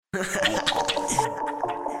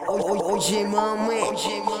Oye mami,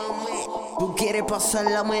 tú quieres pasar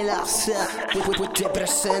la melaza, pues te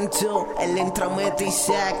presento el Entra Mete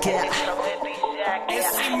Saca.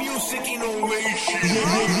 Music Innovation.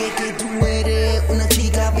 Y es que tú eres una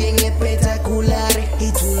chica bien espectacular,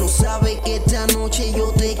 y tú no sabes que esta noche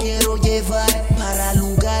yo te quiero llevar para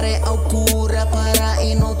lugares oscuros, para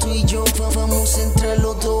irnos tú y yo. Vamos entre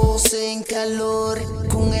los dos en calor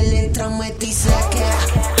con el Entra Mete Saca.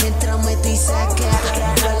 Entra Mete Saca,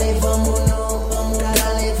 dale vámonos,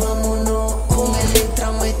 dale vámonos con el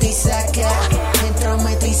Entra Mete Saca. Entra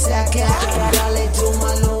Mete Saca, dale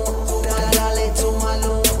tómalo, dale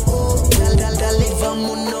tómalo, dale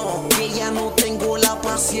vámonos, que ya no tengo la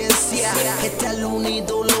paciencia. Estar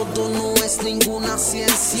unidos los dos no es ninguna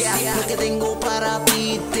ciencia. Lo que tengo para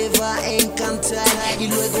ti te va a encantar, y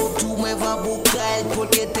luego tú me vas a buscar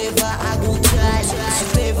porque te va a gustar. Eso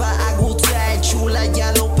te va a gustar, chula,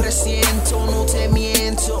 ya lo presiento. No te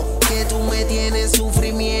miento, que tú me tienes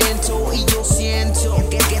sufrimiento, y yo siento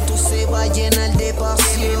que tú se va a llenar de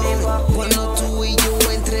pasión cuando tú y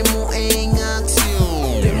yo entremos en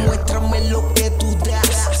acción. Demuéstrame lo que tú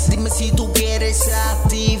das, dime si tú quieres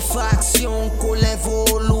satisfacción con la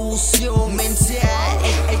evolución mental,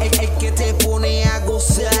 el que te pone a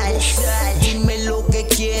gozar. Dime lo que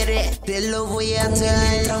quieres, te lo voy a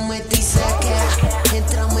dar. Entra Mete Saca,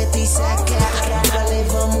 Entra Mete Saca, dale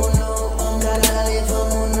vámonos, dale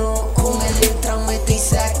vámonos con el Entra Mete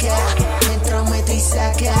Saca. Entra Mete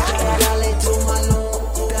Saca, dale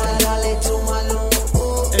tómalo, dale tómalo.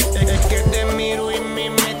 Es que te miro y mi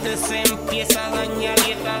mente se empieza a dañar,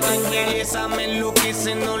 y esa me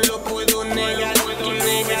enloquece, no lo puedo negar.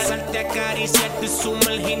 Besarte, acariciarte,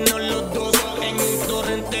 sumergirnos los dos en un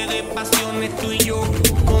torrente de pasiones, tú y yo,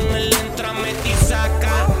 con el Entra Mete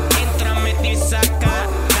Saca. Entra Mete Saca,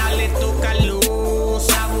 dale, tócalo,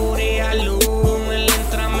 saborealo, con el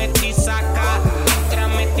Entra Mete Saca. Entra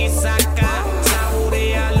Mete Saca,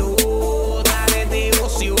 saborealo, dale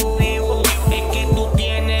devoción. Es que tú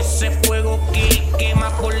tienes ese fuego que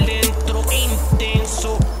quema por dentro,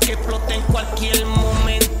 intenso, que explota en cualquier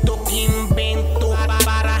momento. Que invento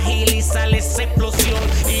para agilizar esa explosión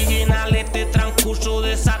y llenar este transcurso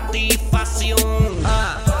de satisfacción.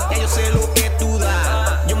 Ya yo sé lo que tú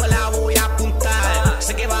das, yo me la voy a apuntar.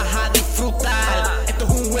 Sé que vas a disfrutar, esto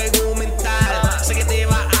es un juego mental. Sé que te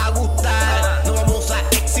va a gustar, nos vamos a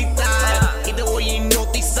excitar y te voy a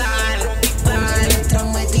hipnotizar. Entra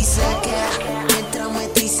Mete Saca, Entra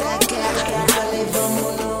Mete Saca, dale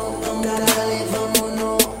vámonos, dale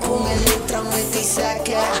vámonos con el Entra Mete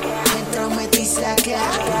Saca. Entra Mete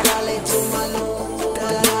Saca.